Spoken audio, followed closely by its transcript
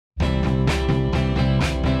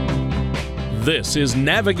This is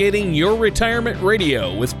Navigating Your Retirement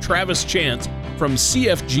Radio with Travis Chance from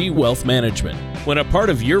CFG Wealth Management. When a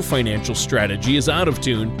part of your financial strategy is out of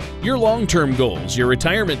tune, your long-term goals, your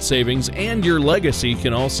retirement savings, and your legacy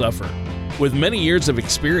can all suffer. With many years of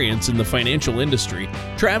experience in the financial industry,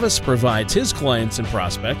 Travis provides his clients and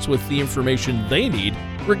prospects with the information they need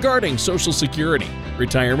regarding Social Security,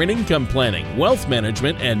 retirement income planning, wealth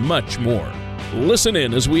management, and much more. Listen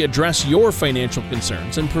in as we address your financial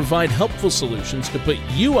concerns and provide helpful solutions to put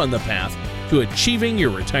you on the path to achieving your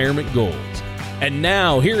retirement goals. And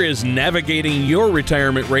now, here is Navigating Your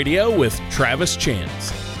Retirement Radio with Travis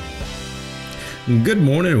Chance. Good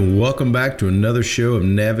morning and welcome back to another show of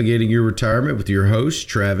Navigating Your Retirement with your host,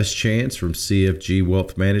 Travis Chance from CFG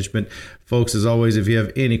Wealth Management. Folks, as always, if you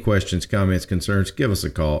have any questions, comments, concerns, give us a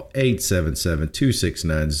call,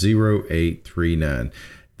 877-269-0839.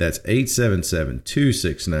 That's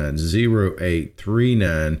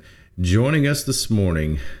 877-269-0839. Joining us this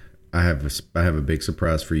morning, I have a big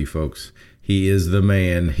surprise for you folks. He is the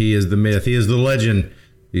man. He is the myth. He is the legend.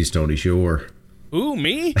 He's Tony Shore. Ooh,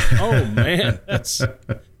 me? Oh, man. That's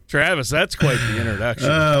Travis, that's quite the introduction.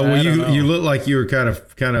 Well, you look like you were kind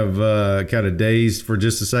of dazed for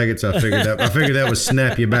just a second, so I figured that would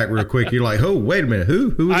snap you back real quick. You're like, oh, wait a minute,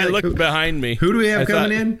 who? I looked behind me. Who do we have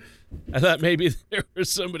coming in? I thought maybe there was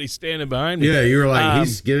somebody standing behind me. Yeah, you were like,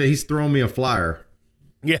 he's throwing me a flyer.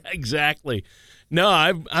 Yeah, exactly. No,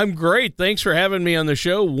 I'm great. Thanks for having me on the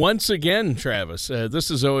show once again, Travis. This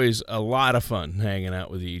is always a lot of fun hanging out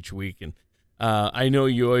with you each week, and I know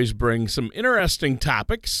you always bring some interesting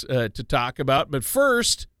topics to talk about. But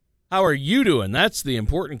first, how are you doing? That's the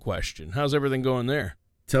important question. How's everything going there?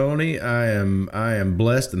 Tony, I am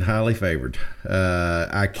blessed and highly favored.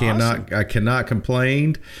 I cannot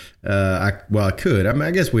complain. I could. I mean,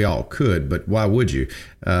 I guess we all could, but why would you?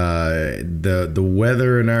 The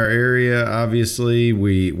weather in our area, obviously,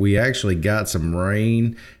 we actually got some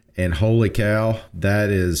rain. And holy cow, that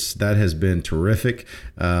has been terrific.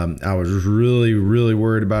 I was really, really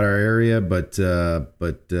worried about our area, but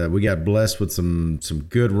we got blessed with some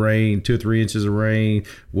good rain, 2 or 3 inches of rain.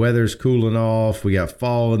 Weather's cooling off. We got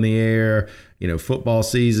fall in the air. You know, football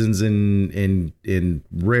season's in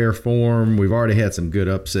rare form. We've already had some good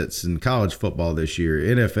upsets in college football this year.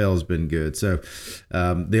 NFL's been good. So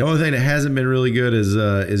the only thing that hasn't been really good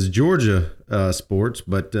is Georgia sports,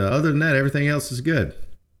 but other than that, everything else is good.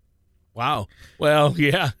 Wow. Well,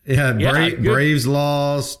 yeah. Braves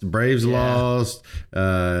lost. UGA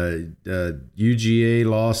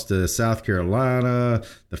lost to South Carolina.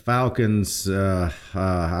 The Falcons, I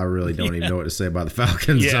really don't even know what to say about the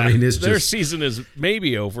Falcons. Yeah, I mean, their season is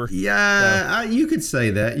maybe over. Yeah, you could say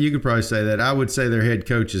that. You could probably say that. I would say their head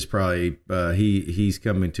coach is probably he's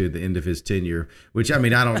coming to the end of his tenure, which, I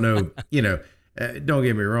mean, I don't know, don't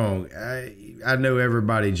get me wrong. I know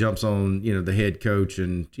everybody jumps on, the head coach,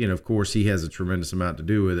 and, of course he has a tremendous amount to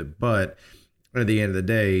do with it. But at the end of the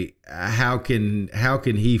day, how can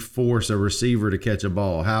he force a receiver to catch a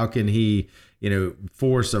ball? How can he,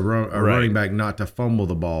 force a running back not to fumble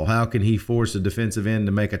the ball? How can he force a defensive end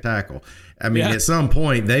to make a tackle? I mean, at some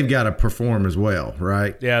point they've got to perform as well,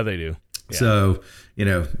 right? Yeah, they do. Yeah. So,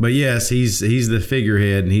 but yes, he's the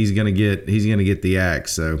figurehead, and he's gonna get the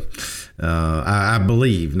axe. So, I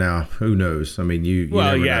believe. Now, who knows? I mean, you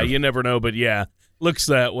never know, but yeah, looks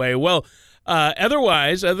that way. Well,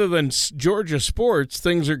 otherwise, other than Georgia sports,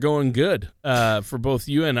 things are going good for both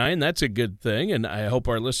you and I, and that's a good thing. And I hope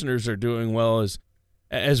our listeners are doing well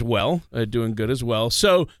doing good as well.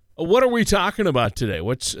 So, what are we talking about today?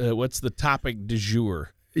 What's the topic du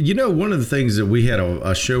jour? One of the things that we had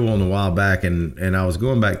a show on a while back, and I was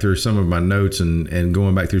going back through some of my notes and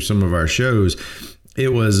going back through some of our shows.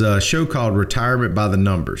 It was a show called Retirement by the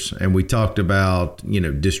Numbers, and we talked about,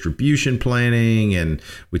 distribution planning, and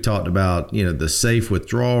we talked about, the safe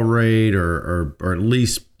withdrawal rate, or at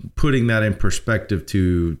least putting that in perspective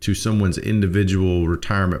to someone's individual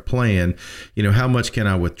retirement plan. How much can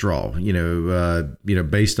I withdraw?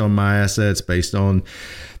 Based on my assets, based on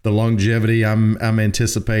the longevity I'm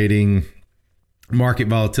anticipating, market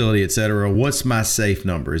volatility, et cetera. What's my safe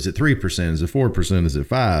number? Is it 3%? Is it 4%? Is it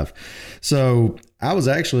 5%? So I was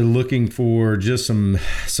actually looking for just some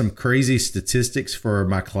crazy statistics for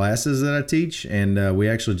my classes that I teach. And we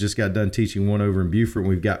actually just got done teaching one over in Beaufort.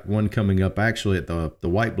 We've got one coming up actually at the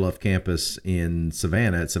White Bluff campus in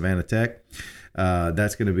Savannah, at Savannah Tech.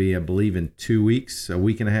 That's going to be, I believe, in 2 weeks, a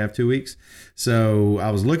week and a half, 2 weeks. So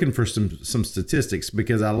I was looking for some statistics,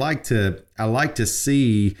 because I like to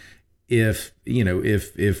see if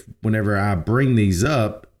whenever I bring these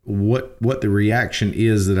up, what the reaction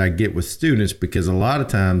is that I get with students, because a lot of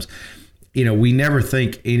times we never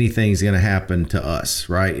think anything's going to happen to us,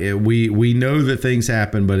 right? We know that things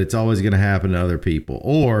happen, but it's always going to happen to other people.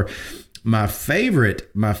 Or my favorite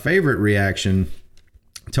reaction,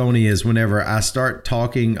 Tony, is whenever I start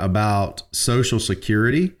talking about Social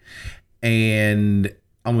Security, and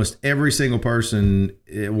almost every single person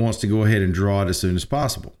wants to go ahead and draw it as soon as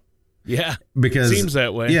possible. Yeah, because seems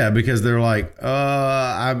that way. Yeah, because they're like, if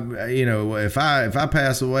I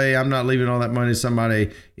pass away, I'm not leaving all that money to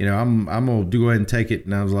somebody. I'm gonna go ahead and take it.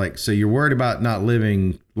 And I was like, so you're worried about not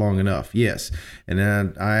living long enough? Yes. And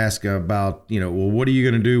then I ask about, well, what are you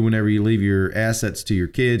going to do whenever you leave your assets to your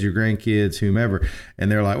kids, your grandkids, whomever? And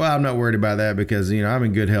they're like, well, I'm not worried about that because, I'm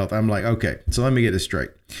in good health. I'm like, okay, so let me get this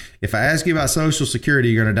straight. If I ask you about Social Security,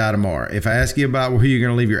 you're going to die tomorrow. If I ask you about who you're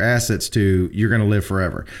going to leave your assets to, you're going to live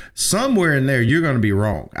forever. Somewhere in there, you're going to be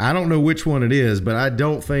wrong. I don't know which one it is, but I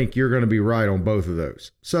don't think you're going to be right on both of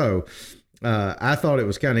those. So I thought it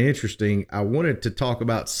was kind of interesting. I wanted to talk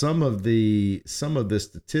about some of the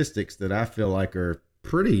statistics that I feel like are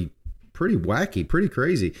pretty wacky, pretty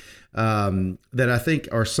crazy, that I think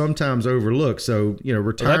are sometimes overlooked. So,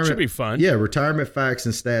 retirement, well, that should be fun. Yeah. Retirement facts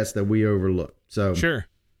and stats that we overlook. So sure.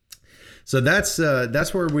 So that's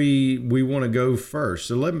where we want to go first.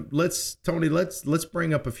 So let's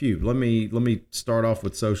bring up a few. Let me start off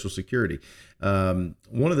with Social Security.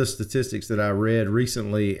 One of the statistics that I read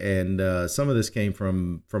recently, and some of this came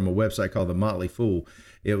from a website called The Motley Fool.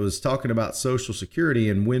 It was talking about Social Security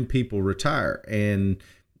and when people retire. And,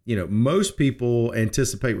 most people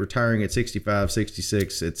anticipate retiring at 65,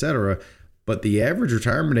 66, et cetera. But the average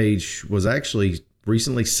retirement age was actually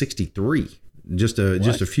recently 63. Just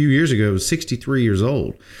a few years ago, it was 63 years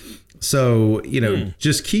old. So,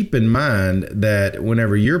 just keep in mind that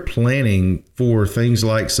whenever you're planning for things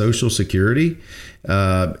like Social Security,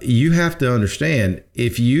 you have to understand,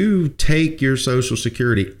 if you take your Social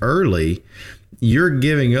Security early, you're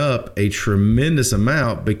giving up a tremendous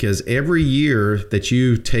amount, because every year that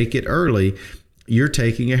you take it early, you're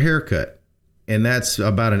taking a haircut. And that's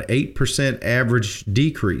about an 8% average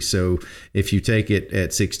decrease. So if you take it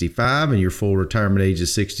at 65 and your full retirement age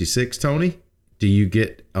is 66, Tony, do you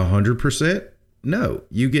get 100%? No,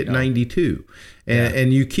 you get 92.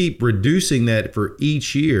 And you keep reducing that for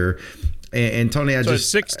each year. And Tony, at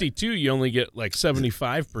 62, you only get like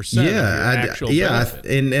 75%.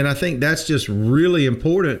 And I think that's just really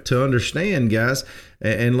important to understand, guys.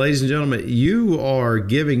 And ladies and gentlemen, you are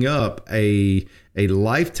giving up a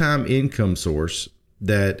lifetime income source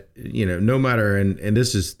that, no matter, and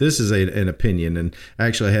this is an opinion. And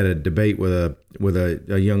actually I had a debate with a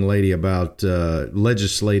young lady about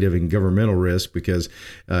legislative and governmental risk, because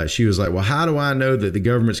she was like, well, how do I know that the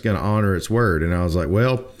government's going to honor its word? And I was like,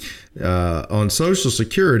 well, on Social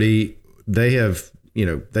Security, they have,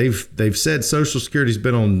 they've said Social Security's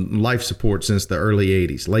been on life support since the early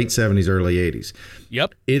 80s, late 70s, early 80s.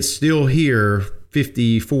 Yep. It's still here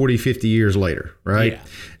 50 years later, right? Yeah.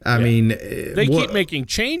 I mean, they keep making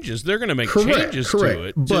changes. They're going to make changes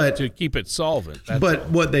to it to keep it solvent.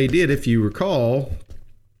 What they did, if you recall,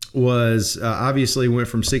 was obviously went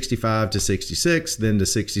from 65 to 66, then to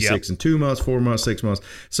 66 in 2 months, 4 months, 6 months.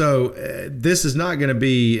 So this is not going to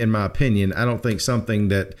be, in my opinion, I don't think something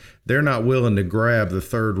that they're not willing to grab the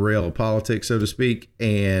third rail of politics, so to speak,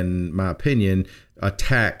 and my opinion,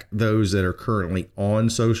 attack those that are currently on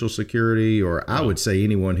Social Security, or I would say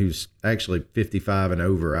anyone who's actually 55 and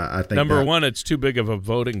over. I think number one, it's too big of a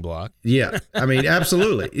voting block. Yeah, I mean,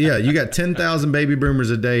 absolutely. Yeah, you got 10,000 baby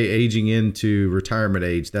boomers a day aging into retirement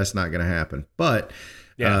age. That's not going to happen. But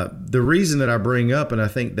the reason that I bring up, and I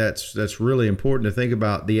think that's really important to think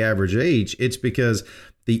about the average age, it's because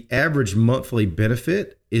the average monthly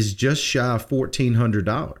benefit is just shy of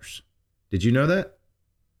 $1,400. Did you know that?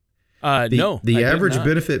 No. The average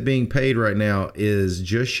benefit being paid right now is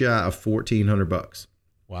just shy of $1,400.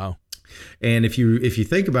 Wow. And if you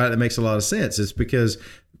think about it, that makes a lot of sense. It's because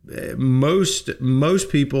most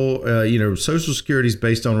people, Social Security is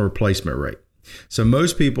based on a replacement rate. So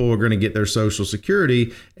most people are going to get their Social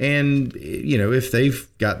Security, and if they've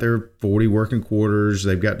got their 40 working quarters,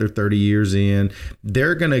 they've got their 30 years in,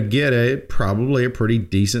 they're going to get probably a pretty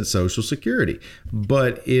decent Social Security.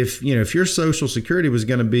 But if your Social Security was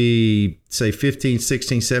going to be, say, $1,500,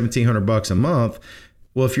 $1,600, $1,700 a month,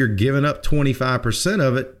 well, if you're giving up 25%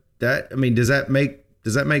 of it, does that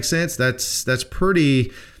make sense? That's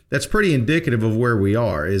pretty indicative of where we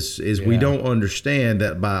are, is we don't understand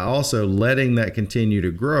that by also letting that continue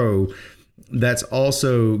to grow, that's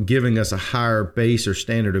also giving us a higher base or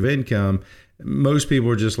standard of income. Most people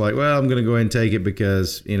are just like, well, I'm going to go ahead and take it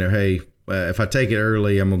because, hey, if I take it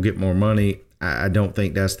early, I'm going to get more money. I don't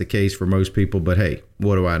think that's the case for most people, but hey,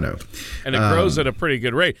 what do I know? And it grows at a pretty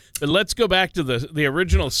good rate. But let's go back to the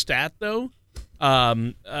original stat, though.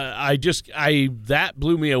 That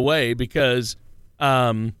blew me away because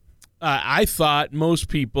I thought most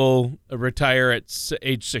people retire at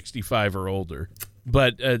age 65 or older.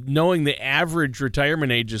 But knowing the average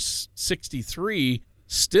retirement age is 63,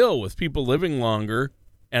 still with people living longer,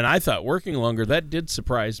 and I thought working longer, that did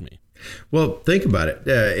surprise me. Well, think about it.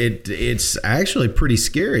 It's actually pretty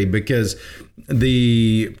scary because let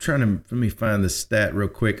me find the stat real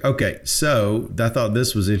quick. Okay, so I thought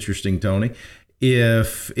this was interesting, Tony.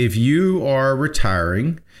 If you are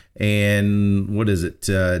retiring, and what is it?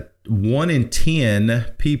 1 in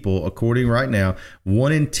 10 people, according right now,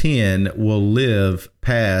 1 in 10 will live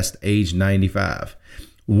past age 95.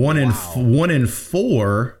 One in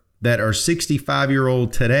 4 that are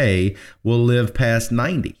 65-year-old today will live past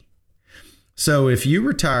 90. So if you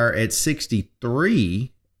retire at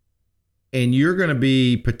 63 and you're going to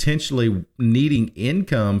be potentially needing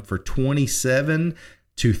income for 27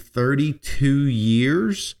 to 32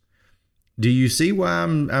 years, do you see why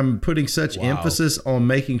I'm putting such emphasis on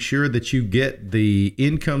making sure that you get the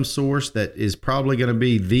income source that is probably going to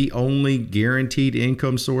be the only guaranteed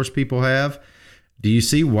income source people have? Do you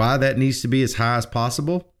see why that needs to be as high as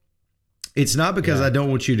possible? It's not because I don't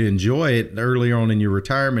want you to enjoy it earlier on in your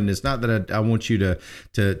retirement. It's not that I want you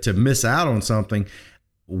to miss out on something.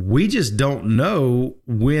 We just don't know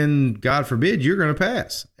when, God forbid, you're going to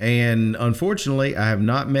pass. And unfortunately, I have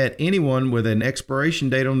not met anyone with an expiration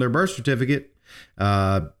date on their birth certificate.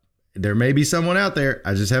 There may be someone out there.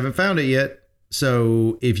 I just haven't found it yet.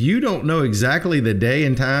 So if you don't know exactly the day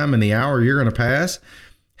and time and the hour you're going to pass,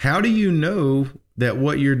 how do you know that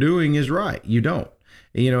what you're doing is right? You don't.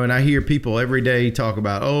 And I hear people every day talk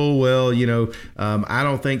about, oh, well, I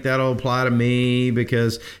don't think that'll apply to me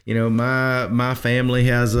because, my family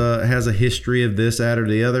has a history of this, that, or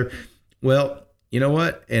the other. Well, you know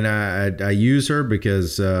what? And I use her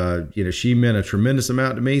because, she meant a tremendous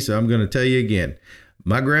amount to me. So I'm going to tell you again,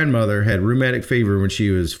 my grandmother had rheumatic fever when she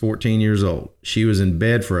was 14 years old. She was in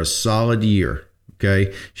bed for a solid year.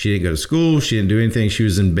 Okay. She didn't go to school. She didn't do anything. She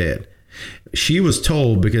was in bed. She was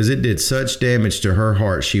told because it did such damage to her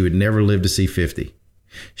heart, she would never live to see 50.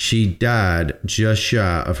 She died just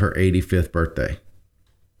shy of her 85th birthday.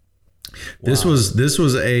 Wow. This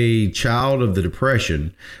was a child of the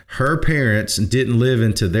Depression. Her parents didn't live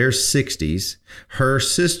into their 60s. Her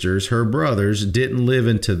sisters, her brothers didn't live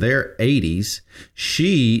into their 80s.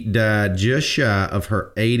 She died just shy of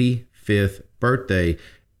her 85th birthday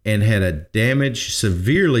and had a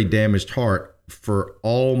severely damaged heart for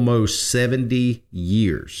almost 70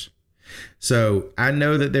 years. So I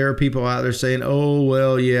know that there are people out there saying, oh,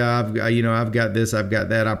 well, yeah, I've got this, I've got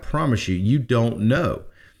that. I promise you don't know,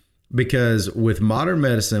 because with modern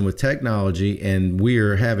medicine, with technology, and we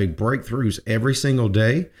are having breakthroughs every single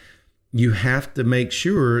day, you have to make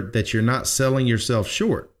sure that you're not selling yourself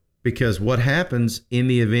short, because what happens in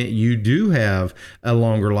the event you do have a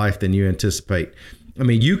longer life than you anticipate? I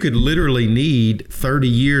mean, you could literally need 30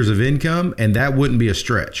 years of income, and that wouldn't be a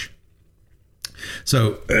stretch.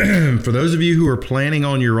 So for those of you who are planning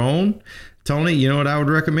on your own, Tony, you know what I would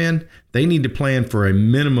recommend? They need to plan for a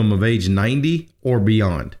minimum of age 90 or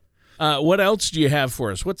beyond. What else do you have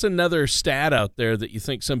for us? What's another stat out there that you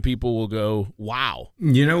think some people will go, wow?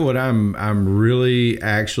 You know what I'm really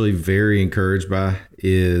actually very encouraged by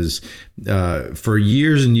is for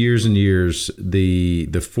years and years and years, the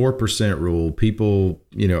 4% rule, people,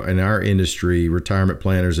 in our industry, retirement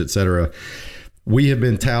planners, et cetera, we have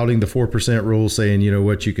been touting the 4% rule, saying,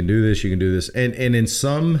 you can do this, you can do this. And in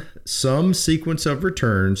some sequence of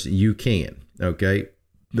returns, you can, okay?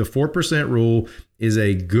 The 4% rule is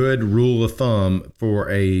a good rule of thumb for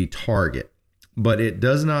a target, but it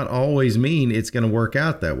does not always mean it's going to work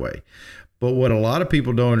out that way. But what a lot of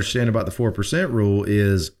people don't understand about the 4% rule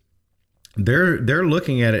is they're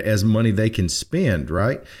looking at it as money they can spend,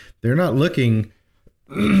 right? They're not looking,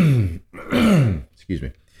 excuse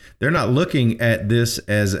me. They're not looking at this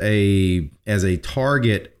as a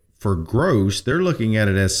target for gross. They're looking at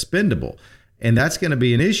it as spendable. And that's going to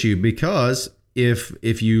be an issue because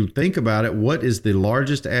if you think about it, what is the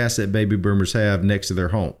largest asset baby boomers have next to their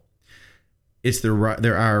home? It's their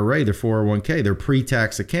IRA, their 401k, their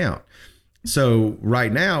pre-tax account. So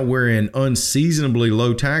right now we're in unseasonably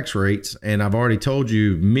low tax rates. And I've already told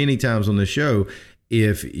you many times on the show,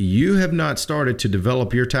 if you have not started to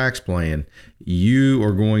develop your tax plan, you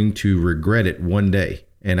are going to regret it one day.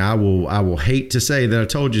 and I will hate to say that I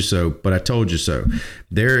told you so, but I told you so.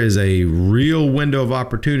 There is a real window of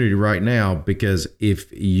opportunity right now, because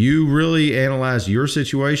if you really analyze your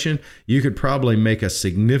situation, you could probably make a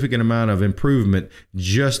significant amount of improvement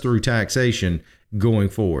just through taxation going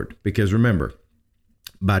forward. Because remember,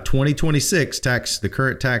 by 2026, the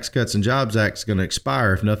current Tax Cuts and Jobs Act is going to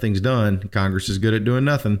expire if nothing's done. Congress is good at doing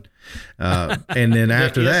nothing. And then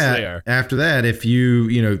after that, if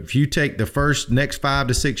you take the next 5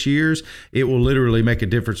 to 6 years, it will literally make a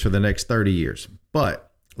difference for the next 30 years.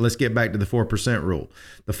 But let's get back to the 4% rule.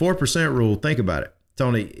 The 4% rule, think about it,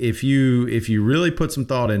 Tony. If you really put some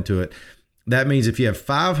thought into it, that means if you have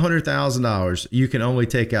 $500,000, you can only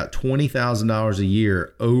take out $20,000 a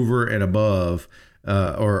year over and above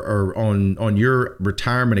or on your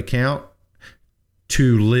retirement account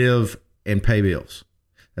to live and pay bills.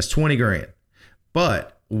 That's 20 grand.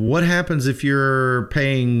 But what happens if you're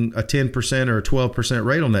paying a 10% or a 12%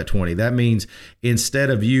 rate on that 20? That means instead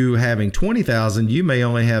of you having 20,000, you may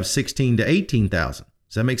only have 16 to 18,000.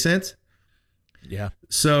 Does that make sense? Yeah.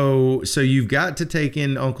 So you've got to take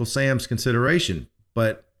in Uncle Sam's consideration.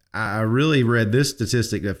 But I really read this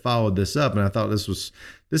statistic that followed this up, and I thought this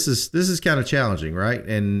is kind of challenging, right?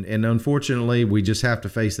 And unfortunately, we just have to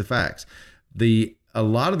face the facts. A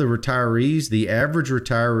lot of the retirees, the average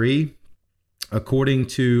retiree, according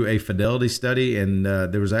to a Fidelity study, and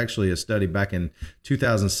there was actually a study back in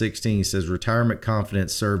 2016, says Retirement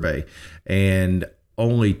Confidence Survey, and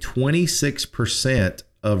only 26%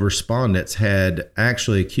 of respondents had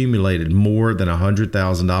actually accumulated more than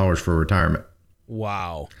 $100,000 for retirement.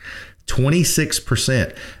 Wow.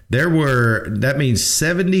 26%. That means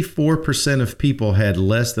 74% of people had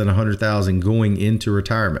less than 100,000 going into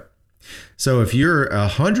retirement. So if you're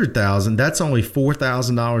 100,000, that's only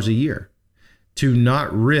 $4,000 a year to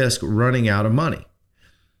not risk running out of money.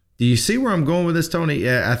 Do you see where I'm going with this, Tony?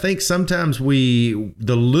 I think sometimes the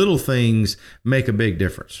little things make a big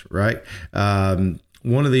difference, right?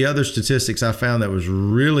 One of the other statistics I found that was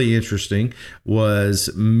really interesting was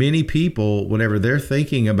many people, whenever they're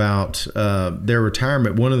thinking about their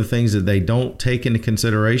retirement, one of the things that they don't take into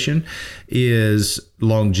consideration is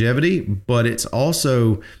longevity, but it's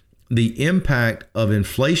also the impact of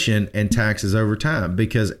inflation and taxes over time.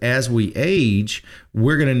 Because as we age,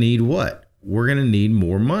 we're going to need what? We're going to need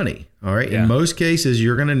more money. All right. Yeah. In most cases,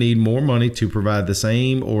 you're going to need more money to provide the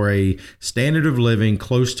same or a standard of living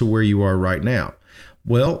close to where you are right now.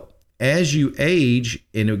 Well, as you age,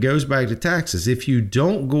 and it goes back to taxes, if you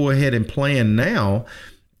don't go ahead and plan now,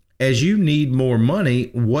 as you need more money,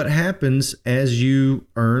 what happens as you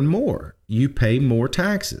earn more? You pay more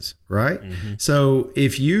taxes, right? Mm-hmm. So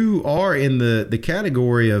if you are in the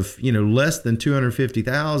category of, less than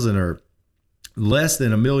 250,000 or less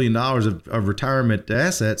than $1 million of retirement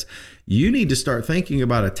assets, you need to start thinking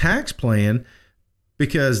about a tax plan,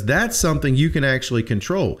 because that's something you can actually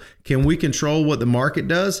control. Can we control what the market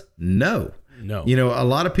does? No. A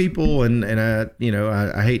lot of people, and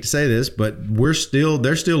I hate to say this, but they're still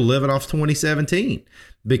living off 2017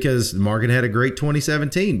 because the market had a great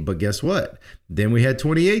 2017. But guess what? Then we had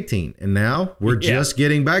 2018, and now we're just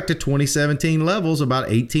getting back to 2017 levels about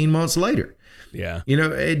 18 months later. Yeah.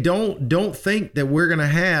 Don't think that we're going to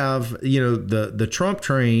have, the Trump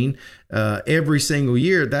train every single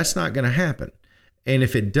year. That's not going to happen. And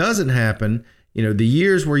if it doesn't happen, the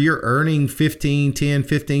years where you're earning 10,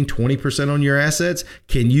 15, 20% on your assets,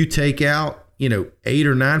 can you take out, 8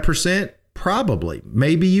 or 9%? Probably.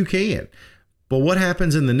 Maybe you can. But what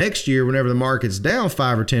happens in the next year whenever the market's down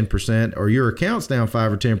 5 or 10% or your account's down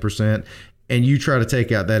 5 or 10% and you try to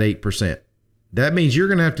take out that 8%? That means you're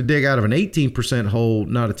going to have to dig out of an 18% hole,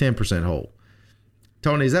 not a 10% hole.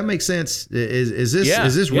 Tony, does that make sense? Is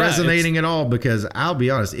this resonating at all? Because I'll be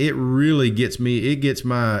honest, it really gets me. It gets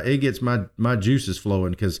my juices flowing,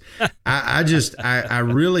 because I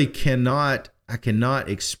really cannot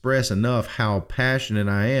express enough how passionate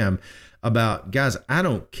I am about, guys. I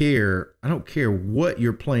don't care what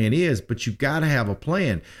your plan is, but you got to have a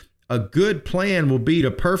plan. A good plan will beat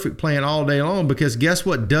a perfect plan all day long, because guess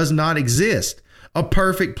what does not exist? A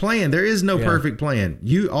perfect plan. There is no perfect plan.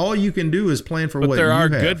 All you can do is plan for what you have. But there are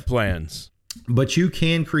good plans. But you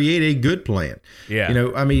can create a good plan. Yeah.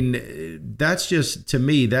 That's just, to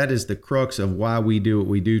me, that is the crux of why we do what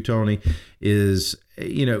we do, Tony, is,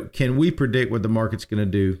 can we predict what the market's going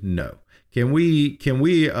to do? No. Can we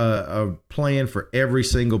plan for every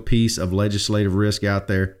single piece of legislative risk out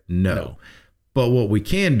there? No. But what we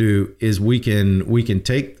can do is we can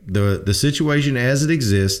take the situation as it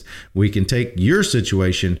exists. We can take your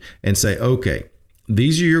situation and say, okay,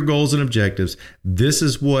 these are your goals and objectives. This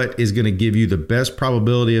is what is going to give you the best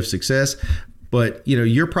probability of success. but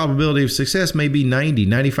your probability of success may be 90,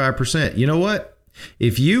 95%. You know what?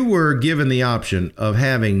 If you were given the option of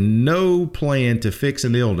having no plan to fix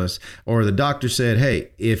an illness, or the doctor said, hey,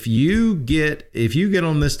 if you get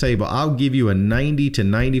on this table, I'll give you a 90 to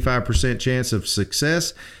 95% chance of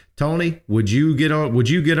success. Tony, would you get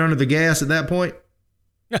under the gas at that point?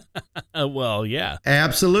 Well, yeah.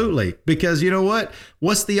 Absolutely. Because you know what?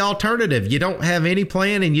 What's the alternative? You don't have any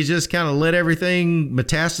plan and you just kind of let everything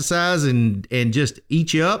metastasize and just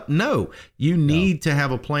eat you up? No. You need to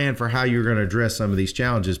have a plan for how you're going to address some of these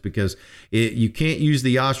challenges, because you can't use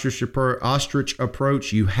the ostrich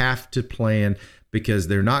approach. You have to plan, because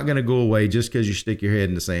they're not going to go away just because you stick your head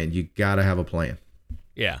in the sand. You got to have a plan.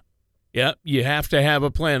 Yeah. Yeah, you have to have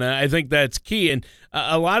a plan. I think that's key. And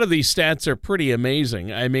a lot of these stats are pretty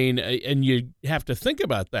amazing. I mean, and you have to think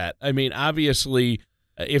about that. I mean, obviously,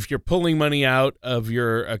 if you're pulling money out of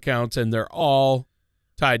your accounts and they're all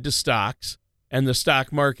tied to stocks, and the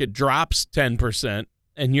stock market drops 10%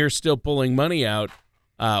 and you're still pulling money out,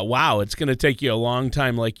 wow, it's going to take you a long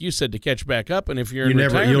time, like you said, to catch back up. And if you'll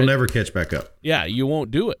never catch back up. Yeah, you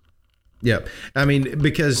won't do it. Yeah. I mean,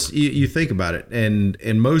 because you think about it,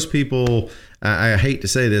 and most people, I hate to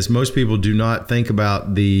say this, most people do not think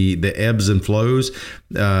about the ebbs and flows.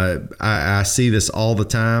 I see this all the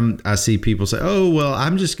time. I see people say, oh, well,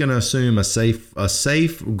 I'm just going to assume a safe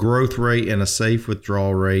growth rate and a safe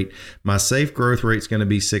withdrawal rate. My safe growth rate is going to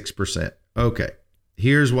be 6%. Okay.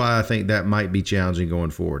 Here's why I think that might be challenging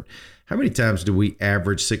going forward. How many times do we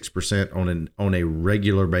average 6% on a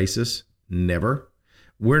regular basis? Never.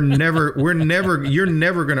 You're never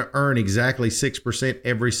going to earn exactly 6%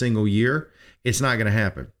 every single year. It's not going to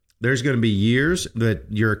happen. There's going to be years that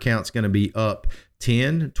your account's going to be up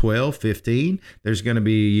 10, 12, 15. There's going to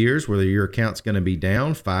be years where your account's going to be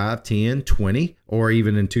down 5, 10, 20, or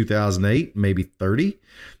even in 2008, maybe 30.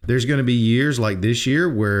 There's going to be years like this year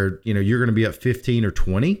where, you're going to be up 15 or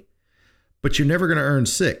 20, but you're never going to earn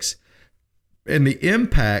 6. And the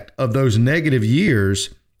impact of those negative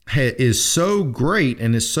years is so great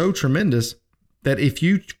and is so tremendous that if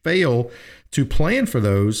you fail to plan for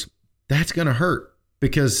those, that's going to hurt.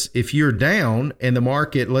 Because if you're down and the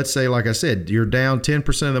market, let's say, like I said, you're down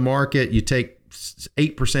 10% of the market, you take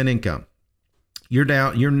 8% income. You're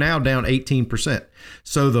now down 18%.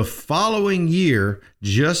 So the following year,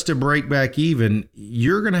 just to break back even,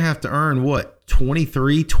 you're going to have to earn what?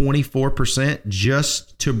 23, 24%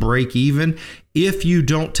 just to break even if you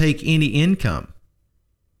don't take any income.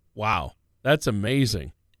 Wow, that's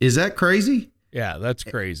amazing. Is that crazy? Yeah, that's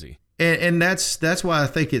crazy. And that's why I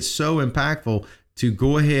think it's so impactful to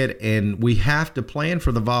go ahead, and we have to plan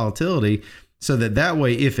for the volatility so that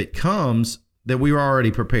way, if it comes, that we were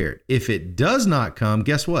already prepared. If it does not come,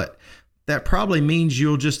 guess what? That probably means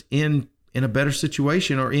you'll just end in a better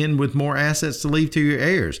situation or end with more assets to leave to your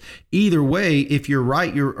heirs. Either way, if you're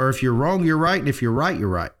right, or if you're wrong, you're right. And if you're right, you're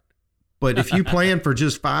right. But if you plan for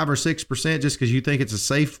just 5 or 6% just because you think it's a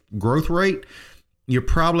safe growth rate, you're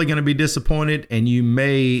probably going to be disappointed, and you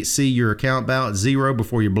may see your account balance zero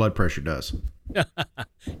before your blood pressure does.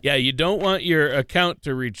 Yeah, you don't want your account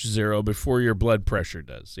to reach zero before your blood pressure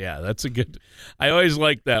does. Yeah, that's a good. I always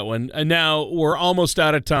like that one. And now we're almost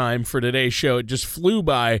out of time for today's show. It just flew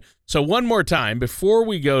by. So one more time before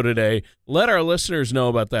we go today, let our listeners know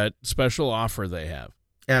about that special offer they have.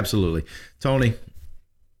 Absolutely. Tony,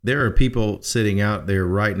 there are people sitting out there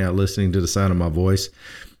right now listening to the sound of my voice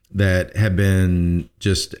that have been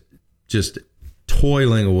just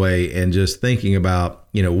toiling away and just thinking about,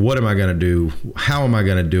 what am I going to do? How am I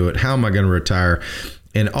going to do it? How am I going to retire?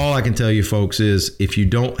 And all I can tell you folks is, if you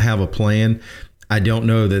don't have a plan, I don't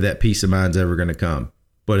know that peace of mind's ever going to come.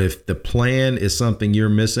 But if the plan is something you're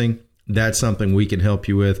missing, that's something we can help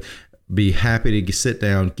you with. Be happy to sit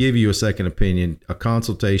down, give you a second opinion, a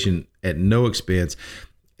consultation at no expense.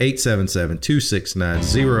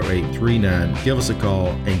 877-269-0839. Give us a call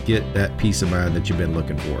and get that peace of mind that you've been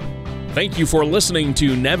looking for. Thank you for listening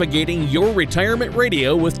to Navigating Your Retirement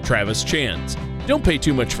Radio with Travis Chance. Don't pay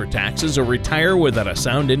too much for taxes or retire without a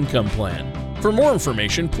sound income plan. For more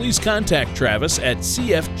information, please contact Travis at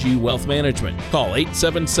CFG Wealth Management. Call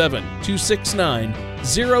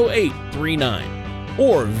 877-269-0839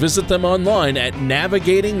 or visit them online at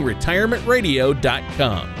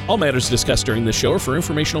navigatingretirementradio.com. All matters discussed during this show are for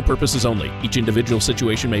informational purposes only. Each individual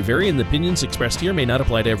situation may vary, and the opinions expressed here may not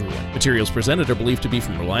apply to everyone. Materials presented are believed to be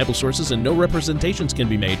from reliable sources, and no representations can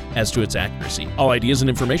be made as to its accuracy. All ideas and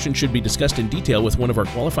information should be discussed in detail with one of our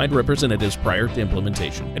qualified representatives prior to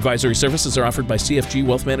implementation. Advisory services are offered by CFG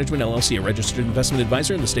Wealth Management, LLC, a registered investment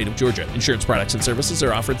advisor in the state of Georgia. Insurance products and services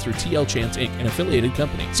are offered through TL Chance, Inc., an affiliated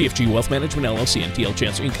company. CFG Wealth Management, LLC, and TL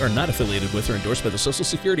Chance, Inc. are not affiliated with or endorsed by the Social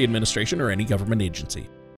Security Administration or any government agency.